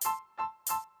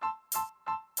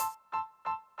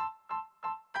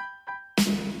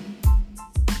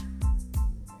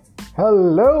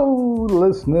Hello,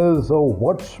 listeners of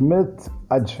Wordsmith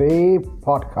Ajay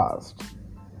podcast.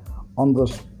 On the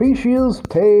specious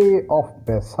day of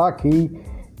Baisakhi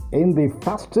in the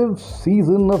festive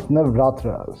season of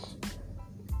Navratras,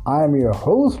 I am your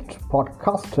host,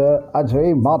 podcaster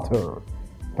Ajay Mathur,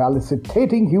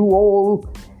 felicitating you all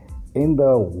in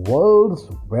the world's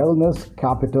wellness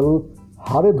capital,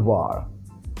 Haridwar,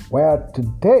 where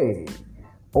today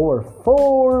over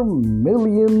 4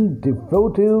 million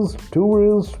devotees,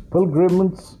 tourists,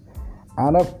 pilgrims,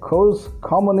 and of course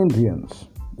common Indians,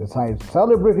 besides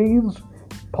celebrities,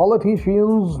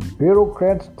 politicians,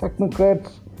 bureaucrats,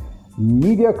 technocrats,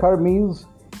 media karmis,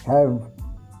 have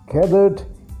gathered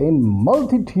in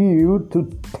multitude to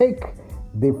take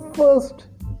the first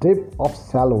dip of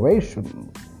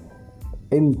salvation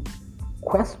in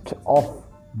quest of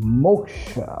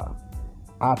moksha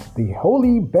at the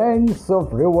holy banks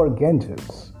of river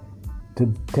Ganges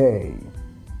today.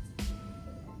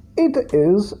 It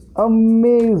is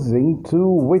amazing to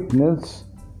witness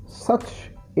such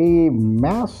a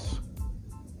mass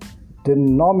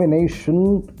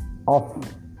denomination of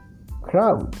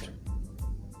crowd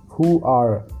who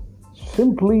are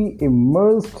simply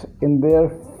immersed in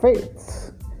their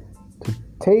faiths to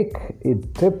take a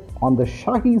dip on the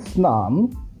Shahi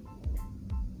Snan,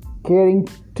 carrying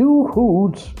two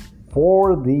hoods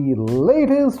for the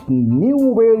latest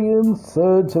new variant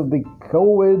surge of the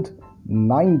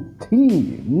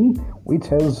COVID-19, which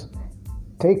has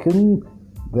taken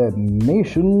the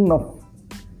nation of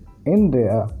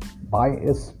India by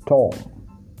a storm.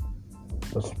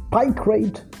 The spike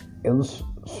rate is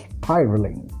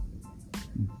spiraling.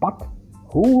 But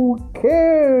who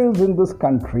cares in this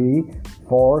country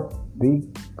for the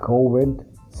COVID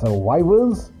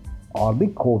survivors or the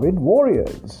COVID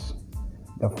warriors?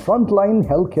 The frontline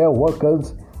healthcare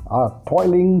workers are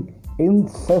toiling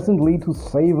incessantly to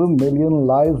save 1 million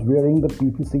lives wearing the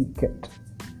PPE kit.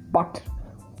 But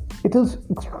it is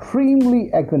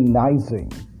extremely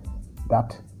agonizing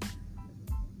that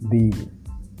the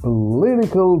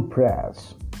political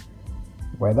press,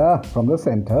 whether from the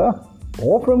center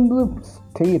or from the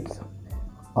states,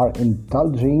 are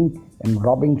indulging in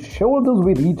rubbing shoulders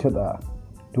with each other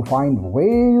to find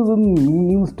ways and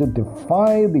means to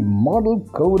defy the model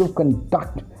code of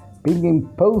conduct being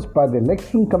imposed by the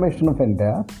Election Commission of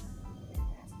India.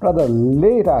 Rather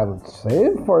late, I would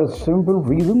say, for a simple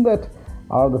reason that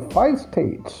are the 5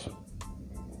 states.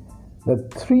 The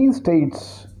 3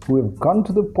 states who have gone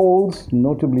to the polls,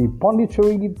 notably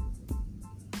Pondicherry,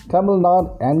 Tamil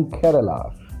Nadu and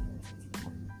Kerala,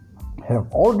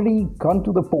 have already gone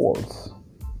to the polls,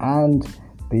 and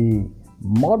the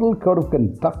model code of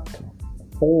conduct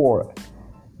for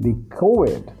the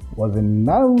COVID was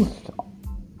announced,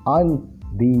 and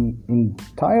the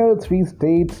entire 3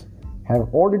 states have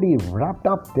already wrapped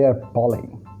up their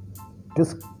polling.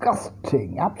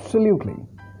 Disgusting, absolutely.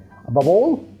 Above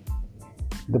all,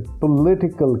 the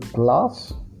political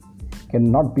class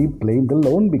cannot be blamed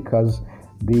alone because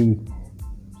the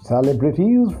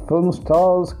celebrities, film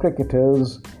stars,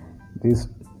 cricketers, these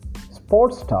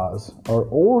sports stars are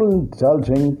all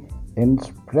indulging in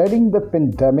spreading the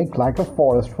pandemic like a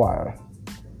forest fire.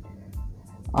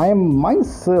 I am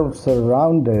myself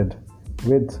surrounded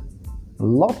with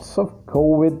lots of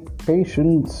COVID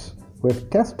patients who have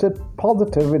tested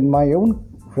positive in my own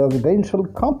residential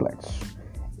complex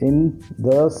in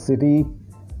the city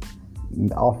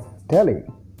of Delhi.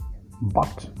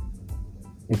 But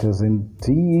it is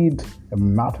indeed a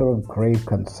matter of grave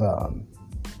concern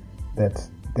that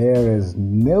there is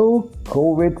no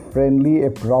COVID-friendly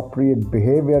appropriate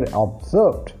behavior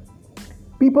observed.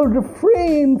 People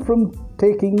refrain from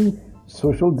taking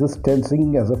social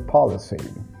distancing as a policy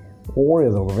or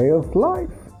as a way of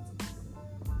life.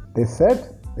 They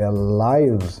said their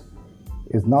lives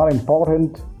is not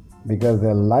important because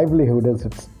their livelihood is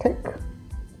at stake.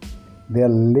 They are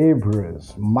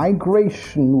laborers,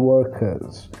 migration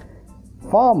workers,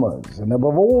 farmers, and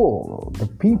above all, the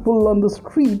people on the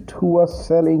street who are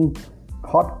selling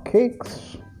hot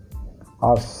cakes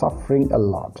are suffering a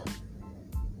lot.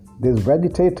 This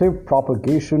vegetative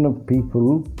propagation of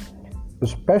people,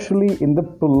 especially in the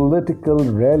political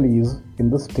rallies in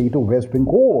the state of West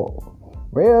Bengal,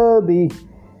 where the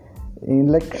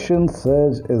election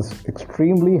surge is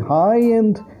extremely high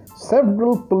and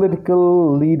several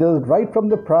political leaders, right from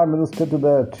the Prime Minister to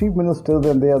the Chief Ministers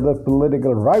and the other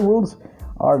political rivals,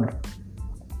 are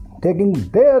taking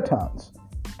their turns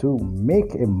to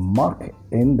make a mark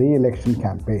in the election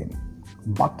campaign,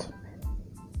 but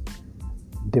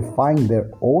defying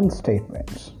their own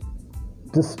statements,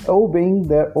 disobeying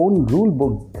their own rule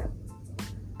book,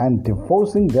 and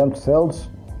divorcing themselves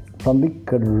from the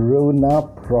Corona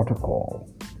Protocol.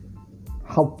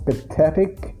 How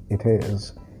pathetic it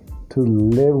is to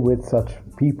live with such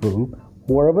people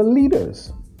who are our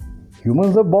leaders.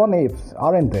 Humans are born apes,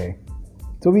 aren't they?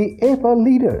 So we ape our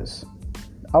leaders,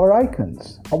 our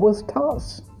icons, our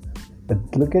stars.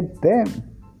 But look at them.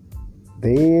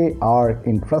 They are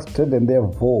interested in their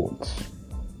votes.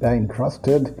 They are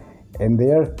interested in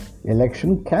their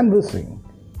election canvassing.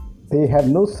 They have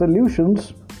no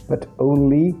solutions but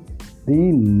only the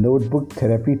notebook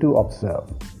therapy to observe.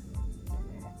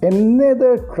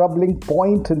 Another troubling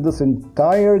point in this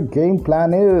entire game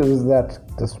plan is that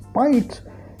despite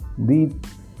the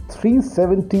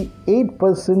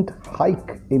 378%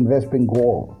 hike in West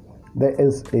Bengal, there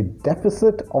is a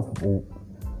deficit of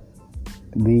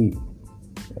the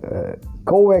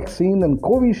Covaxin and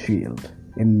Covishield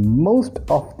in most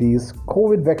of these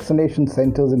COVID vaccination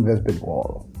centers in West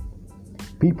Bengal.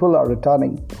 People are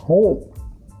returning home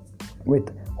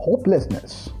with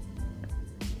hopelessness.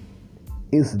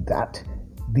 Is that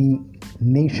the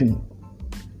nation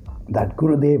that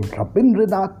Gurudev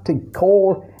Rabindranath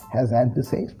Tagore has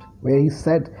envisaged, where he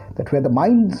said that where the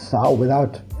minds are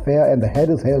without fear and the head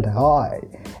is held high,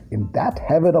 in that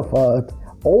heaven of earth,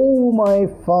 O my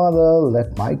father,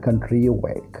 let my country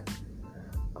awake.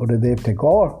 Gurudev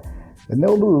Tagore, the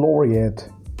Nobel laureate,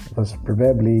 was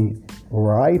probably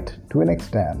right to an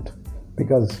extent,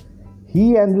 because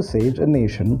he envisaged a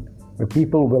nation where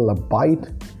people will abide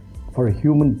for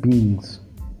human beings,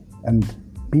 and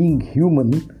being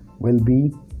human will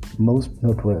be most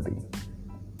noteworthy.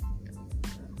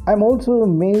 I'm also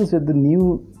amazed at the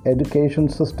new education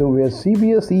system where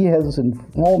CBSE has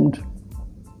informed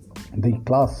the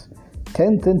class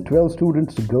 10th and 12th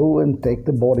students to go and take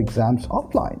the board exams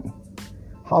offline.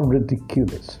 How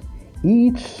ridiculous.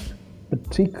 Each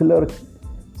particular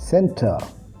center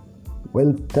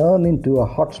will turn into a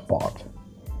hotspot,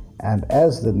 and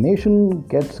as the nation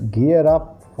gets geared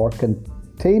up for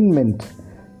containment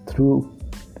through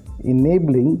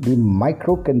enabling the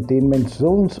micro-containment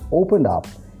zones opened up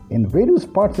in various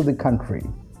parts of the country,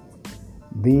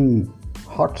 the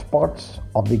hotspots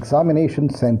of the examination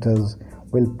centers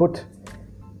will put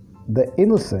the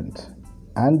innocent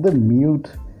and the mute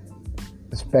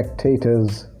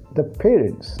spectators, the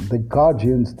parents, the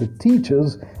guardians, the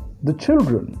teachers, the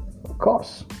children, of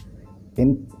course,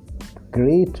 in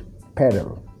great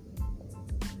peril.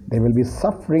 They will be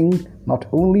suffering not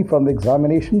only from the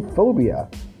examination phobia,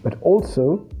 but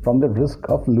also from the risk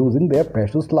of losing their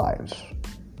precious lives.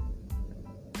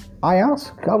 I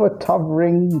ask our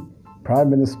towering Prime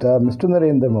Minister, Mr.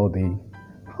 Narendra Modi,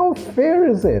 how fair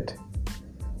is it?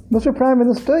 Mr. Prime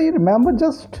Minister, you remember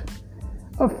just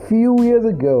a few years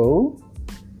ago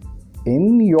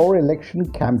in your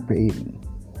election campaign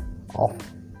of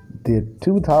the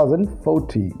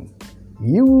 2014,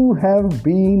 you have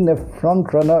been a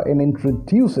front runner in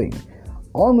introducing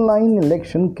online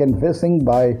election canvassing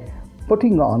by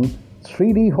putting on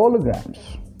 3D holograms.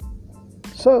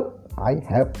 So I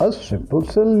have a simple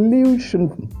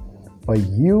solution for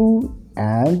you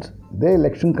and the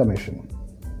Election Commission.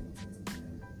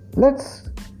 Let's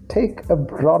take a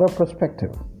broader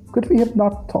perspective. Could we have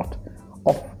not thought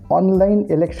of online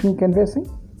election canvassing?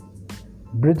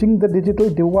 Bridging the digital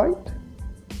divide?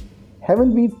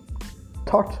 Haven't we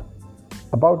thought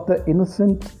about the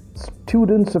innocent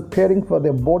students appearing for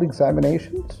their board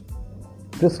examinations,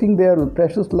 risking their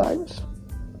precious lives?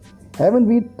 Haven't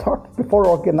we thought before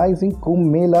organizing Kumbh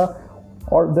Mela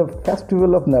or the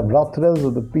festival of Navratras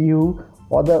or the Bihu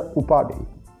or the Upadi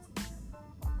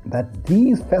that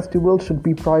these festivals should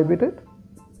be prohibited?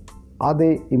 Are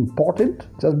they important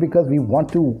just because we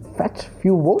want to fetch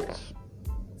few votes?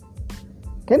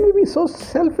 Can we be so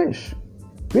selfish?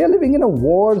 We are living in a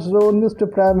war zone, Mr.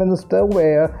 Prime Minister,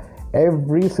 where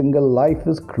every single life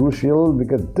is crucial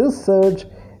because this surge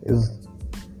is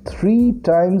 3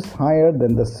 times higher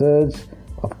than the surge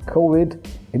of COVID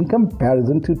in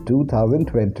comparison to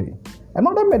 2020. I'm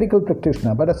not a medical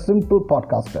practitioner, but a simple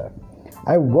podcaster.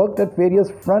 I've worked at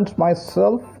various fronts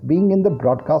myself, being in the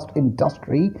broadcast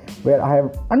industry, where I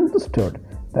have understood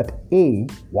that A,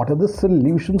 what are the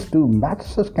solutions to match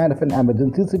such kind of an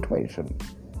emergency situation?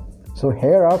 So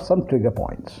here are some trigger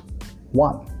points.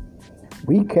 1.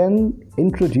 We can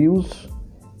introduce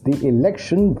the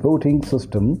election voting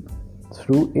system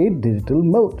through a digital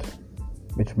mode,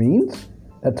 which means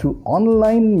that through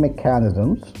online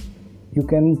mechanisms, you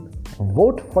can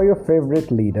vote for your favorite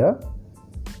leader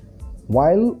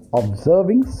while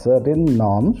observing certain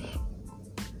norms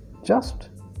just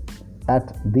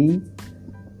at the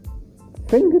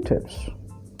fingertips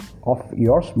of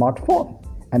your smartphone.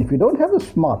 And if you don't have a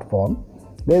smartphone,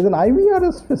 There is an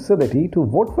IVRS facility to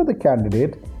vote for the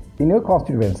candidate in your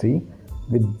constituency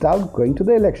without going to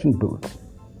the election booth.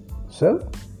 So,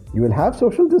 you will have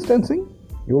social distancing,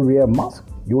 you will wear masks,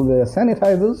 you will wear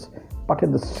sanitizers, but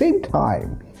at the same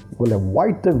time, you will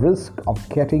avoid the risk of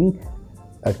getting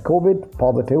a COVID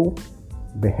positive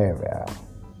behavior.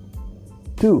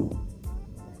 2.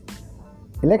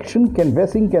 Election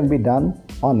canvassing can be done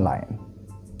online.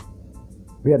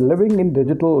 We are living in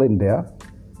digital India,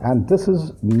 and this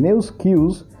is no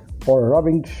excuse for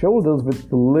rubbing shoulders with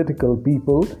political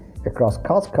people across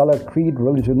caste, color, creed,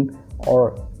 religion,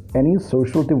 or any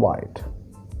social divide.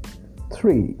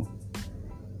 3.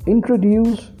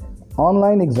 Introduce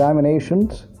online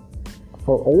examinations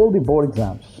for all the board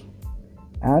exams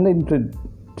and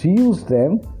introduce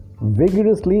them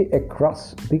vigorously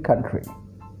across the country.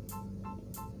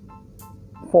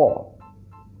 4.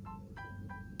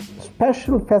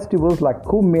 Special festivals like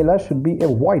Kumbh Mela should be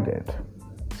avoided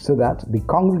so that the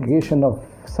congregation of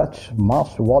such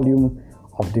mass volume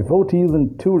of devotees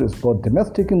and tourists, both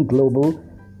domestic and global,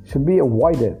 should be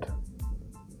avoided.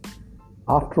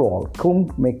 After all,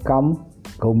 Kumbh may come,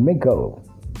 Kumbh may go,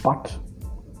 but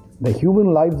the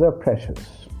human lives are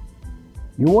precious.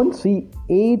 You won't see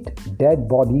 8 dead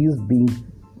bodies being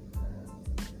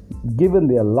given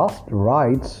their last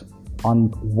rites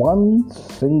on one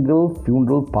single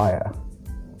funeral pyre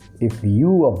if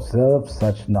you observe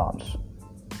such norms.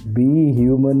 Be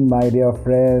human, my dear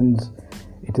friends.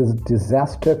 It is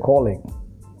disaster calling.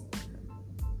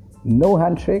 No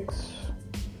handshakes.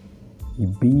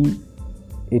 Be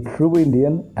a true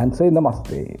Indian and say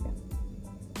namaste.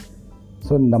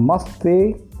 So,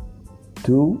 namaste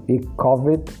to a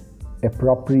COVID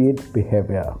appropriate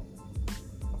behavior.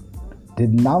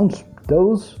 Denounce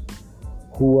those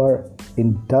who are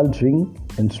indulging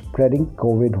in spreading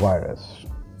COVID virus.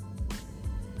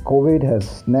 COVID has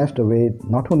snatched away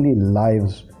not only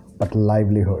lives but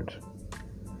livelihood.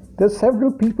 There are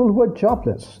several people who are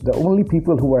jobless. The only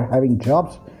people who are having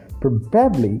jobs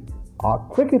probably are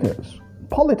cricketers,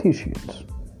 politicians,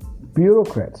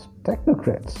 bureaucrats,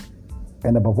 technocrats,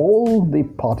 and above all, the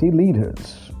party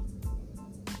leaders.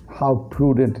 How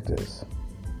prudent it is.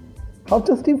 How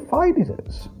justified it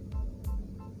is.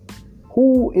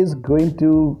 Who is going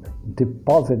to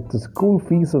deposit the school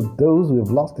fees of those who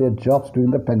have lost their jobs during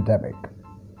the pandemic?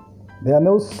 There are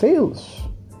no sales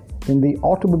in the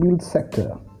automobile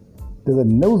sector. There's a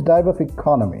nosedive of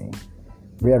economy.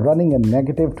 We are running a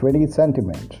negative 20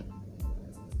 sentiment.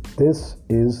 This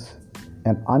is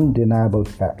an undeniable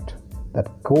fact that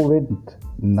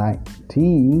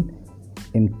COVID-19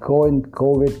 and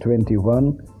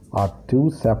COVID-21 are two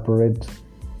separate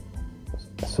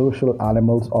social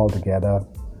animals altogether,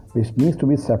 which needs to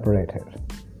be separated.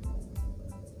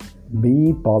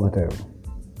 Be positive.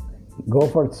 Go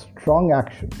for strong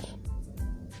actions.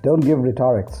 Don't give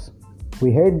rhetorics.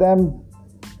 We hate them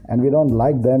and we don't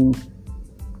like them,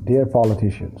 dear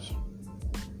politicians.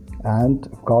 And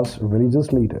of course,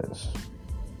 religious leaders.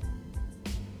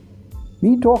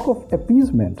 We talk of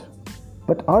appeasement,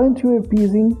 but aren't you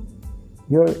appeasing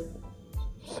your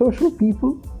social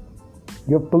people?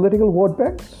 Your political vote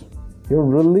banks, your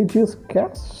religious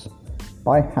castes,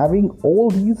 by having all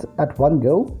these at one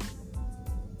go?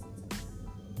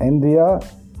 India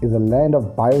is a land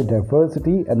of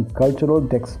biodiversity and cultural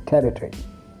dexterity.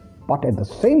 But at the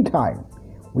same time,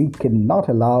 we cannot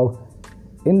allow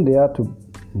India to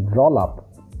roll up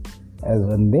as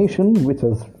a nation which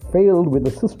has failed with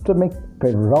a systemic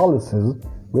paralysis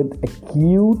with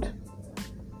acute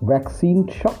vaccine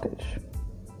shortage.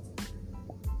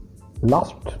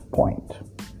 Last point.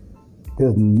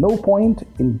 There's no point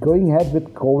in going ahead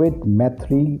with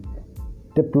COVID-3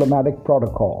 diplomatic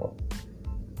protocol.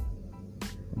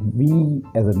 We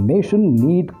as a nation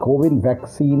need COVID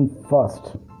vaccine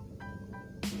first.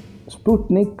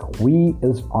 Sputnik V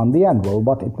is on the anvil,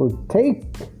 but it will take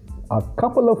a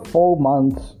couple of 4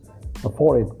 months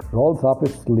before it rolls up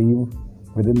its sleeve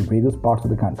within various parts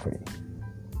of the country.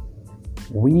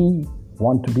 We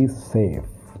want to be safe.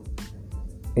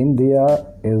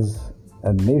 India is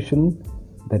a nation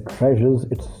that treasures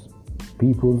its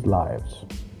people's lives.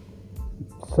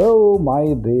 So,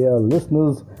 my dear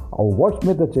listeners of What's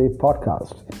Myth the J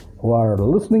podcast, who are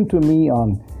listening to me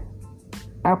on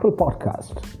Apple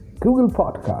Podcast, Google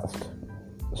Podcast,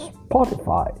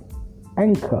 Spotify,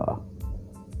 Anchor,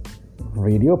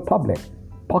 Radio Public,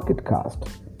 Pocket Cast,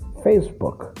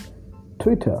 Facebook,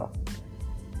 Twitter,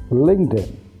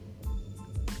 LinkedIn.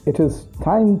 It is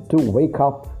time to wake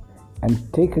up and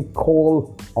take a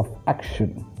call of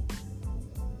action.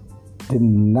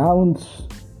 Denounce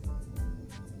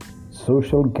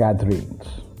social gatherings.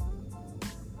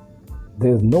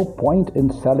 there is no point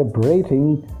in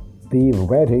celebrating the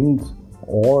weddings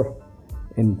or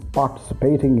in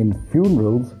participating in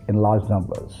funerals in large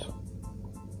numbers.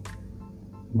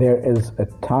 There is a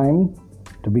time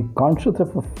to be conscious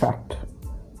of the fact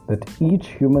that each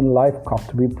human life got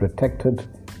to be protected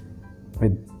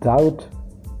without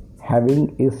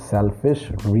having a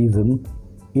selfish reason,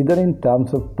 either in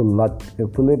terms of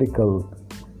political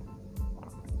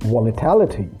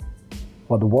volatility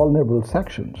for the vulnerable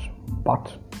sections,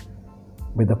 but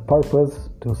with a purpose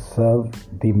to serve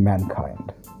the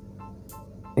mankind.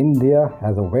 India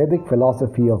has a Vedic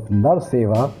philosophy of Nar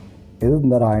Seva is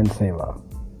Narayan Seva.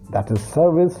 That is,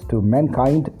 service to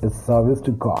mankind is service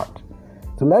to God.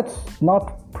 So let's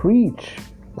not preach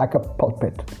like a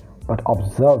pulpit, but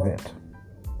observe it.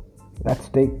 Let's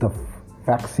take the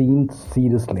vaccine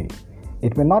seriously.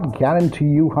 It may not guarantee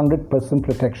you 100%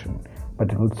 protection,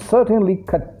 but it will certainly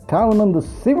cut down on the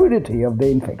severity of the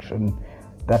infection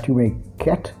that you may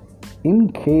get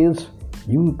in case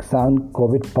you sound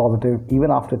COVID positive even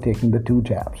after taking the 2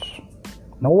 jabs.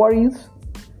 No worries,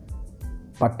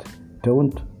 but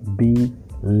don't be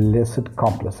licit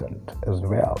complacent as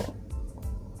well.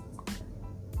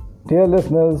 Dear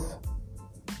listeners,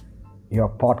 your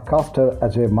podcaster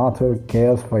Ajay Mathur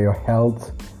cares for your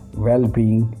health,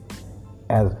 well-being,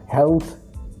 as health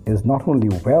is not only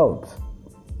wealth,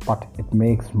 but it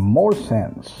makes more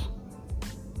sense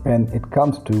when it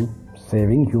comes to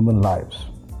saving human lives.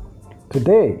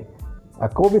 Today, a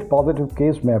COVID positive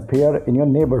case may appear in your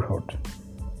neighborhood.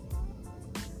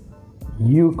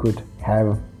 You could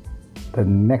have the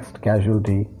next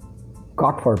casualty,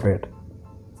 God forbid,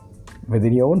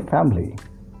 within your own family.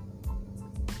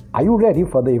 Are you ready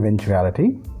for the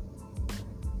eventuality?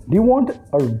 Do you want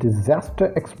a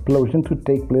disaster explosion to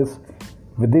take place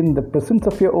within the presence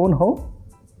of your own home?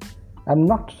 I'm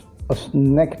not a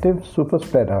negative super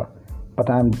spreader, but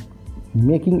I'm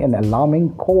making an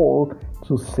alarming call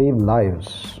to save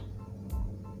lives.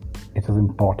 It is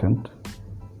important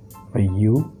for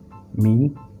you,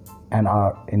 me, and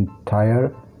our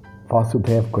entire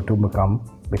Vasudhaiva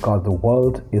Kutumbakam, because the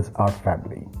world is our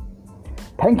family.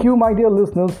 Thank you, my dear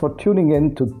listeners, for tuning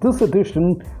in to this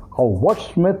edition of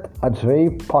Watchsmith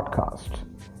Ajay podcast.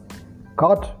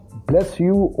 God bless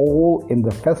you all in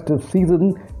the festive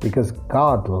season, because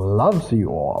God loves you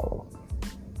all.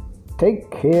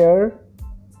 Take care,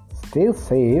 stay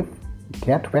safe,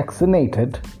 get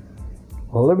vaccinated,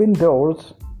 live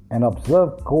indoors, and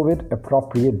observe COVID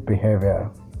appropriate behavior,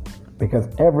 because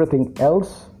everything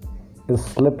else is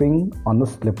slipping on the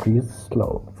slippery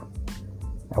slope.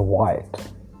 Avoid.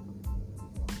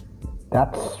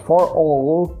 That's for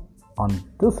all on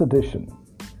this edition.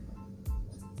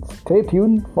 Stay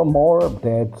tuned for more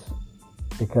updates,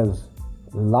 because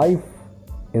life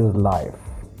is life.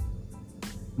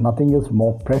 Nothing is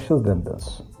more precious than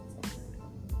this.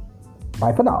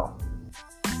 Bye for now.